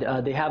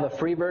 And they have a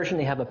free version.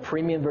 They have a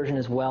premium version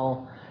as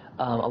well.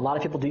 A lot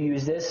of people do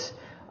use this.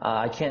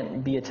 I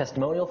can't be a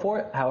testimonial for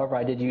it. However,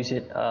 I did use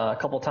it a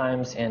couple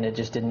times, and it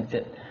just didn't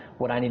fit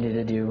what I needed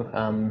to do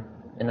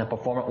in a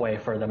performant way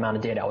for the amount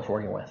of data I was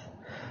working with.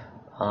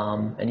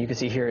 And you can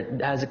see here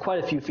it has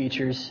quite a few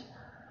features.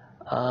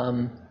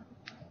 And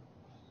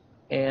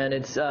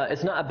it's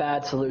not a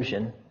bad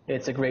solution.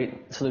 It's a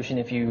great solution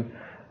if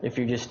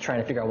you're just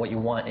trying to figure out what you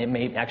want. It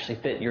may actually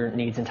fit your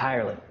needs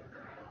entirely.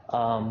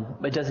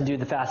 It doesn't do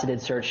the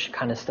faceted search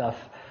kind of stuff,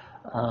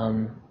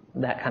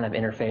 that kind of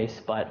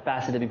interface. But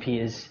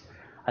FastWP is,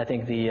 I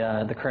think,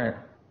 the current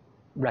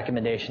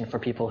recommendation for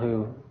people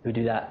who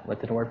do that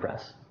within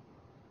WordPress.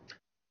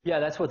 Yeah,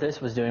 that's what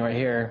this was doing right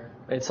here.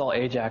 It's all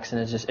Ajax,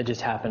 and it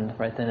just happened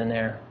right then and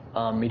there.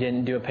 You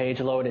didn't do a page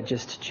load; it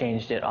just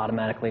changed it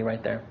automatically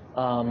right there.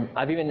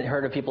 I've even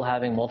heard of people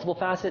having multiple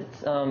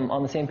facets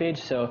on the same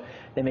page, so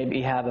they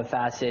maybe have a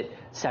facet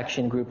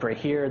section group right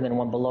here, then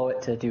one below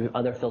it to do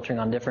other filtering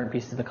on different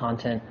pieces of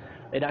content.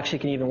 It actually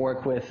can even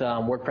work with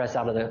WordPress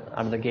out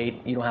of the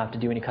gate. You don't have to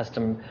do any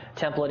custom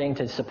templating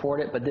to support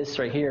it, but this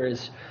right here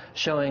is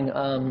showing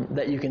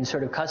that you can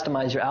sort of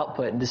customize your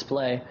output and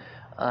display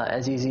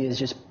as easy as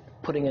just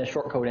putting a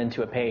shortcode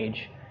into a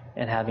page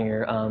and having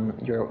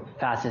your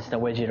facets in a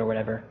widget or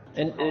whatever.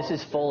 And this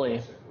is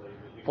fully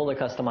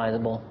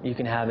customizable. You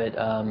can have it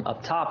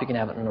up top, you can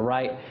have it on the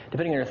right,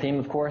 depending on your theme,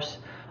 of course.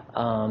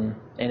 And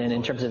then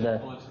in terms of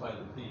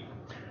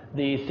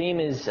the theme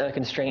is a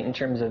constraint in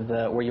terms of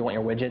where you want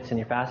your widgets and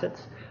your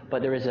facets,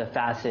 but there is a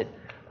facet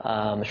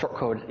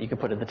shortcode you can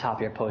put at the top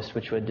of your post,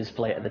 which would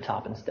display at the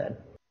top instead.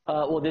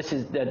 Well,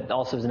 that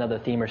also is another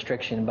theme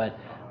restriction, but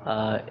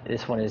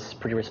this one is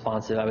pretty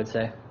responsive, I would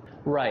say.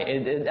 Right.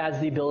 It adds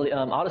the ability.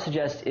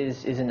 Auto-suggest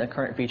isn't a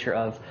current feature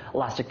of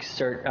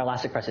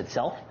Elasticpress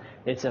itself.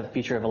 It's a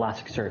feature of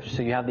Elasticsearch.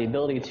 So you have the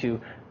ability to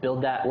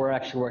build that. We're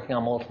actually working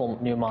on multiple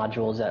new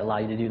modules that allow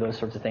you to do those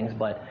sorts of things.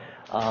 But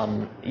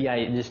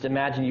yeah, just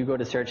imagine you go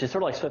to search. It's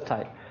sort of like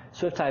SwiftType.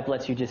 SwiftType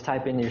lets you just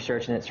type in your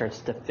search and it starts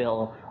to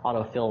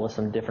autofill with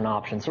some different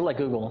options. Sort of like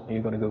Google.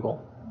 You go to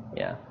Google.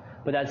 Yeah.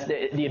 But that's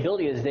the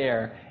ability is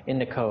there in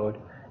the code,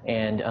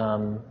 and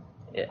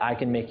I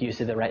can make use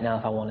of it right now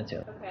if I wanted to.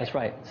 Okay. That's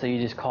right. So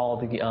you just call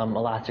the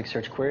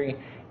Elasticsearch query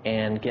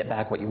and get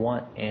back what you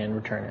want and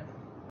return it.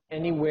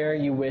 Anywhere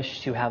you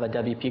wish to have a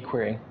WP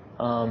query.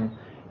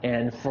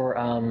 And for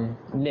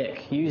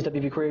Nick, you use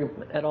WP query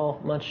at all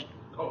much?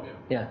 Oh,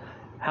 yeah. Yeah.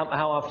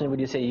 How often would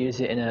you say you use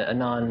it in a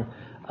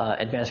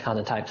non-advanced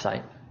content type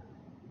site?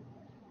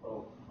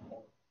 Oh.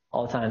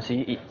 All the time. So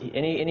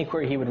any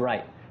query he would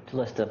write to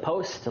list a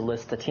post, to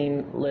list a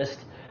team list,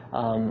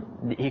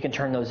 he can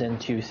turn those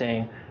into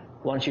saying,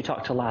 why don't you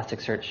talk to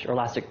Elasticsearch or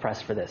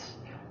Elasticpress for this?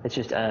 It's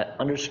just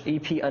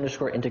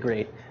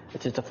EP_integrate.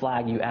 It's just a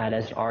flag you add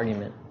as an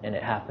argument, and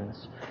it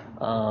happens.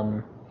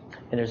 And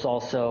there's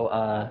also,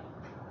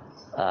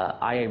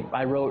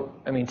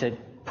 to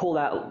pull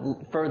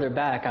that further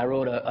back, I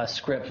wrote a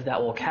script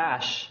that will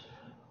cache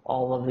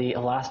all of the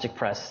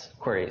Elasticpress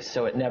queries,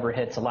 so it never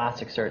hits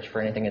Elasticsearch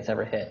for anything it's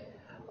ever hit.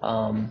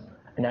 And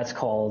that's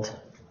called,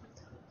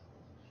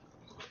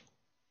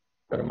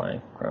 go to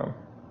my Chrome.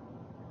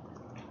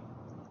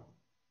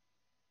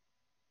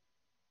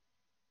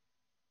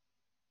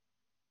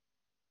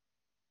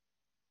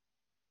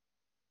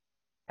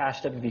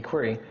 Cache WP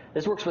query.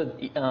 This works with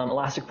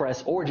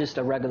Elasticpress or just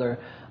a regular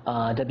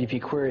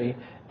WP query,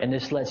 and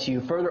this lets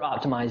you further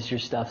optimize your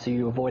stuff so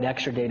you avoid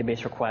extra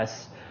database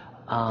requests.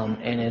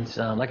 And it's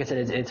like I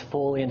said, it's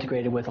fully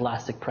integrated with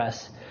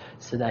Elasticpress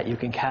so that you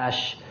can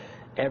cache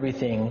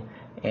everything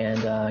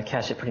and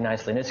cache it pretty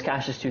nicely. And this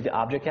caches to the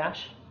object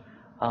cache.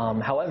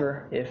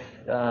 However, if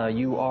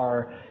you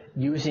are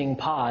using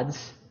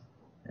pods,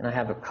 and I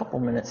have a couple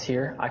minutes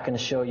here, I can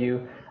show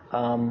you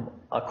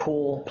a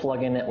cool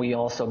plugin that we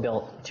also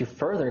built to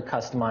further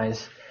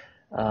customize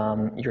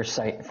your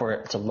site for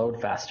it to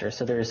load faster.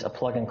 So there's a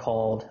plugin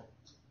called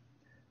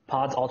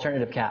Pods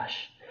Alternative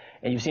Cache.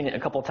 And you've seen it a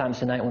couple of times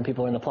tonight when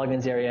people are in the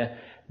plugins area.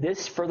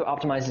 This further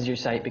optimizes your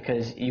site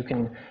because you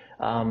can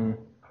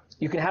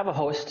have a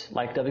host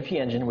like WP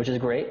Engine, which is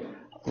great.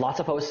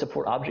 Lots of hosts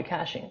support object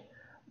caching.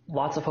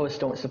 Lots of hosts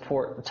don't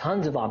support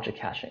tons of object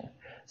caching.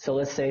 So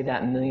let's say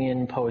that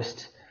million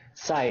post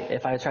site,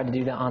 if I tried to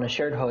do that on a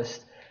shared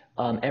host,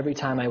 every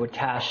time I would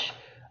cache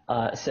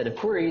a set of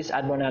queries,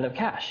 I'd run out of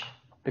cache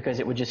because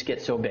it would just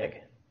get so big.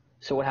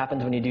 So what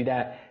happens when you do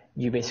that?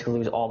 You basically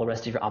lose all the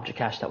rest of your object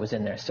cache that was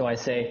in there. So I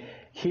say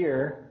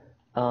here,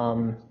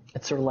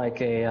 it's sort of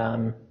like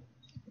a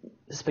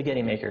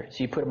spaghetti maker.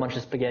 So you put a bunch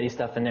of spaghetti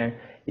stuff in there,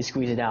 you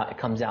squeeze it out, it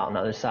comes out on the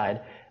other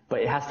side,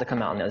 but it has to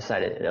come out on the other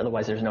side,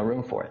 otherwise there's no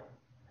room for it.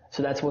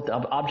 So that's what the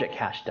object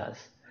cache does.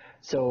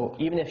 So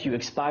even if you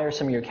expire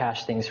some of your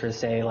cache things for,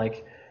 say,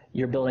 like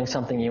you're building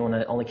something you want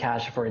to only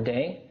cache for a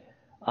day,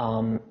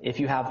 if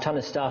you have a ton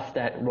of stuff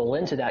that roll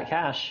into that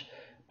cache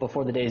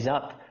before the day's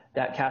up,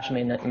 that cache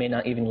may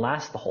not even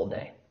last the whole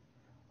day.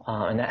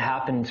 And that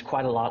happens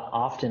quite a lot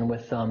often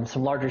with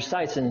some larger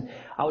sites. And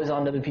I was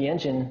on WP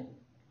Engine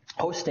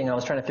hosting, I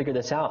was trying to figure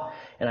this out,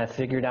 and I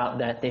figured out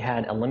that they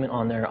had a limit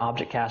on their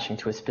object caching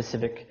to a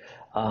specific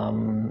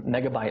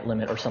megabyte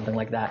limit or something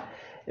like that.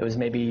 It was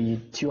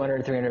maybe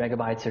 200, 300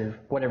 megabytes or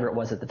whatever it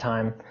was at the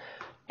time.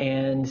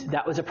 And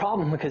that was a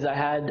problem because I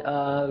had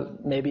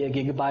maybe a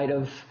gigabyte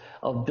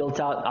of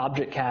built-out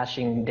object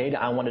caching data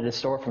I wanted to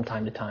store from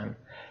time to time.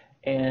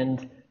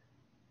 And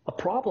a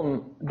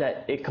problem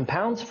that it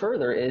compounds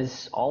further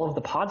is all of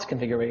the pods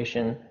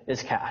configuration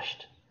is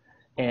cached.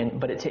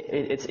 But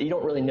it's you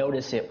don't really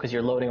notice it because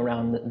you're loading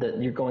around,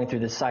 you're going through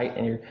the site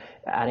and you're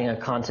adding a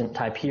content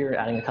type here,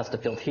 adding a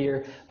custom field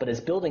here, but it's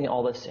building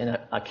all this in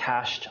a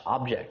cached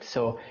object.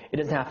 So it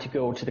doesn't have to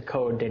go to the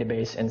code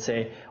database and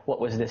say, what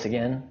was this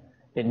again?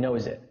 It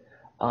knows it.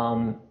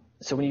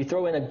 So when you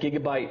throw in a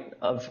gigabyte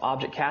of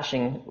object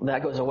caching,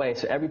 that goes away.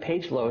 So every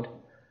page load,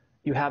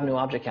 you have no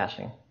object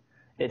caching.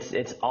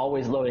 It's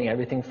always loading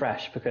everything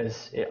fresh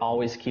because it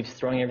always keeps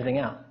throwing everything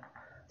out.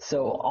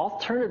 So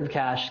alternative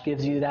cache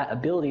gives you that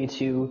ability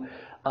to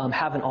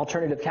have an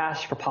alternative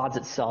cache for Pods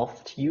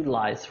itself to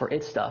utilize for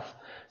its stuff,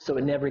 so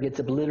it never gets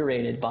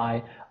obliterated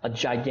by a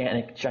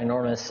gigantic,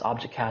 ginormous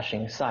object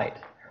caching site.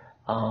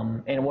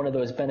 And one of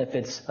those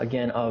benefits,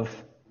 again, of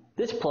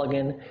this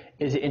plugin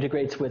is it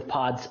integrates with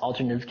Pod's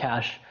alternative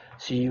cache,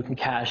 so you can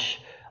cache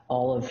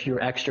all of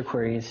your extra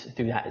queries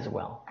through that as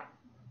well.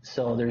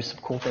 So there's some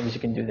cool things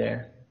you can do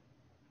there.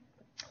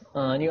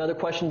 Any other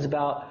questions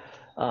about,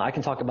 I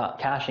can talk about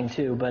caching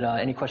too, but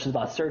any questions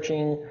about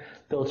searching,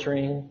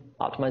 filtering,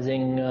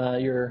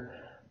 optimizing your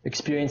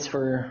experience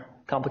for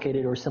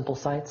complicated or simple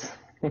sites?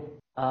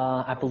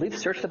 I believe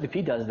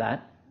SearchWP does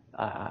that.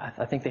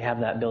 I think they have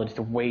that ability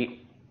to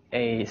weight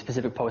a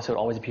specific post so it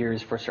always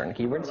appears for certain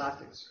keywords.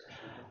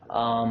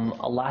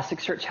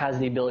 Elasticsearch has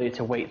the ability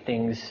to weight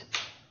things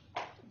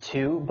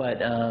too, but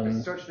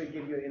Search will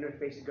give you an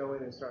interface to go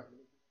in and start.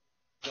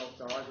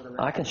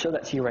 I can show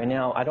that to you right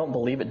now. I don't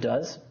believe it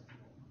does,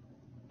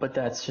 but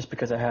that's just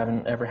because I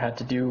haven't ever had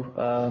to do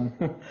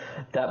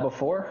that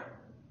before.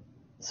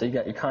 So you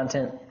got your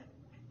content.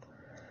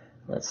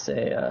 Let's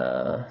say,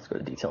 let's go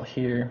to detail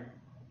here.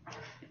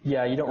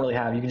 Yeah, you don't really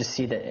have. You can just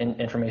see the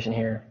information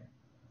here,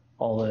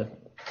 all the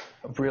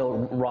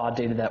real raw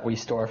data that we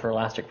store for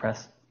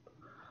ElasticPress.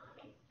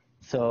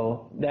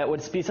 So that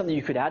would be something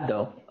you could add,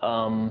 though.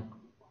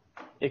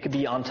 It could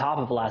be on top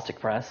of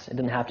ElasticPress. It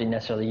doesn't have to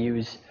necessarily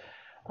use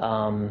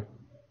the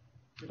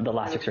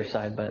Elasticsearch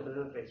side, but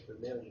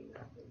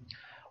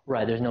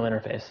right, there's no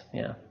interface.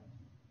 Yeah,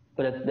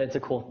 but that's a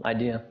cool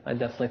idea. I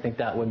definitely think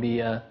that would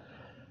be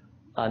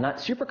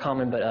not super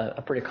common, but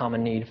a pretty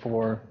common need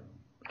for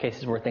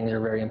cases where things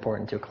are very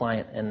important to a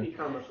client and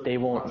they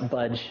won't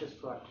budge.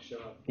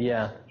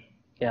 Yeah,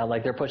 yeah,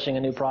 like they're pushing a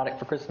new product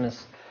for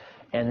Christmas,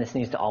 and this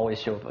needs to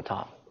always show up at the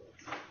top.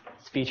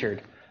 It's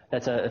featured.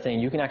 That's a thing.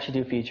 You can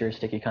actually do features,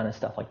 sticky kind of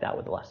stuff like that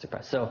with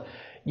ElasticPress. So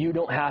you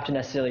don't have to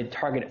necessarily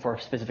target it for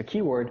a specific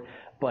keyword,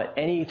 but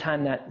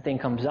anytime that thing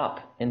comes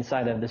up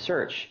inside of the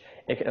search,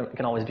 it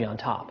can always be on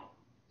top.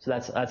 So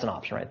that's an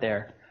option right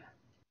there.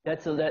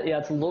 It's a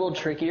little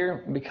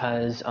trickier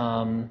because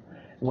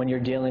when you're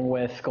dealing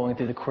with going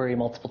through the query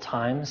multiple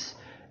times,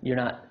 you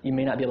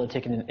may not be able to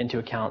take into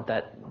account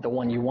that the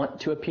one you want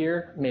to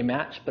appear may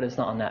match, but it's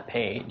not on that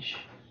page.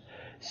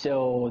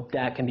 So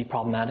that can be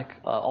problematic.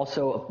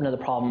 Also, another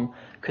problem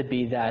could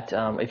be that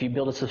if you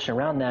build a solution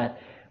around that,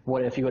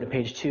 what if you go to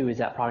page 2, is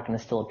that product going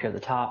to still appear at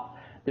the top?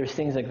 There's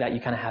things like that you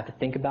kind of have to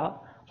think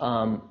about.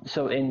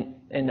 So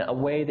in a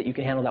way that you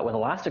can handle that with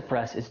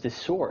ElasticPress is to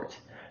sort.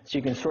 So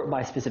you can sort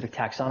by specific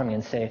taxonomy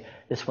and say,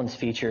 this one's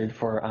featured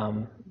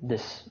for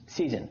this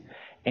season.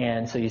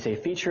 And so you say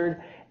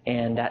featured,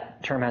 and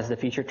that term has the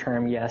featured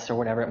term, yes, or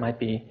whatever it might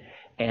be.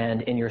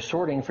 And in your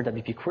sorting for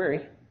WP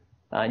Query,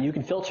 you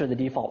can filter the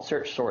default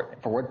search sort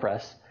for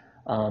WordPress.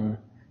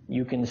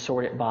 You can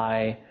sort it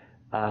by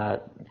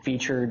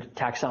featured,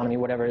 taxonomy,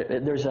 whatever.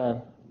 There's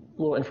a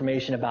little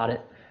information about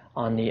it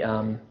on the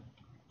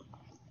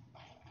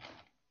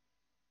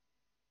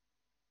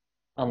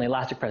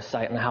ElasticPress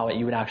site and how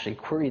you would actually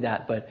query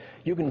that, but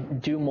you can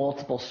do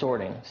multiple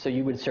sorting. So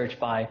you would search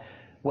by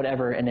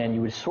whatever, and then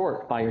you would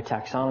sort by your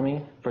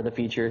taxonomy for the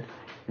featured,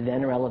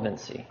 then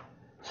relevancy,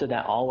 so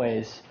that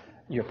always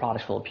your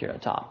products will appear on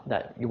top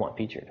that you want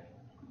featured.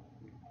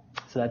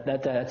 So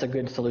that's a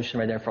good solution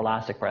right there for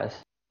ElasticPress.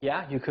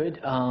 Yeah, you could.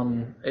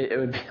 It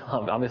would be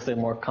obviously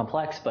more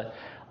complex, but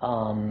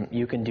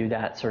you can do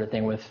that sort of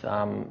thing with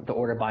the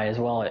order by as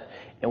well.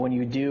 And when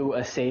you do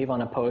a save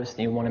on a post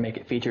and you want to make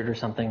it featured or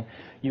something,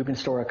 you can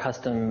store a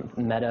custom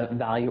meta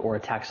value or a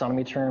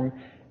taxonomy term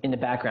in the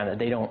background that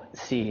they don't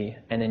see,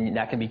 and then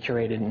that can be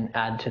curated and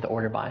add to the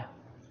order by.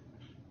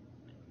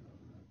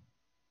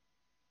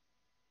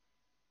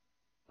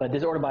 But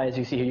this order by, as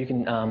you see here, you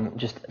can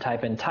just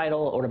type in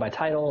title, order by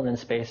title, and then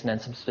space, and then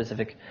some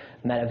specific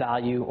meta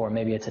value, or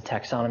maybe it's a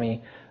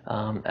taxonomy.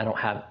 I don't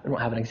have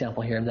an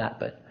example here of that,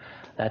 but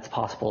that's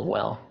possible as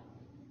well.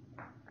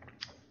 I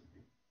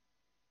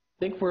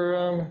think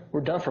we're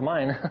done for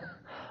mine.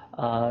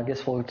 I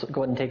guess we'll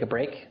go ahead and take a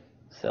break.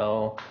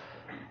 So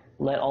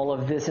let all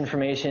of this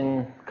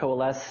information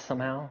coalesce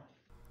somehow.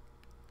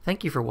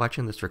 Thank you for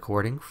watching this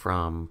recording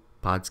from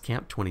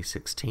PodsCamp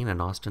 2016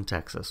 in Austin,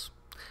 Texas.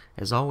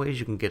 As always,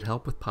 you can get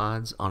help with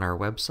Pods on our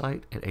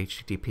website at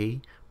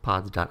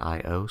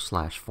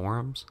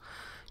http://pods.io/forums.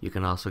 You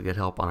can also get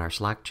help on our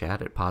Slack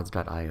chat at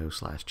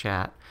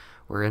pods.io/chat.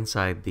 We're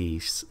inside the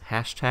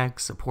hashtag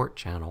support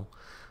channel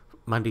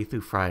Monday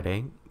through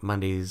Friday,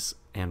 Mondays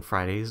and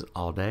Fridays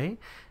all day,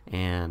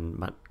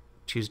 and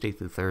Tuesday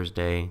through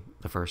Thursday,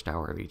 the first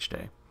hour of each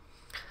day.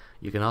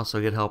 You can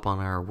also get help on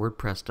our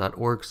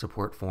WordPress.org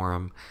support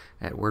forum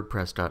at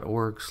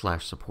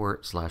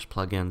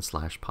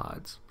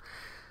wordpress.org/support/plugin/pods.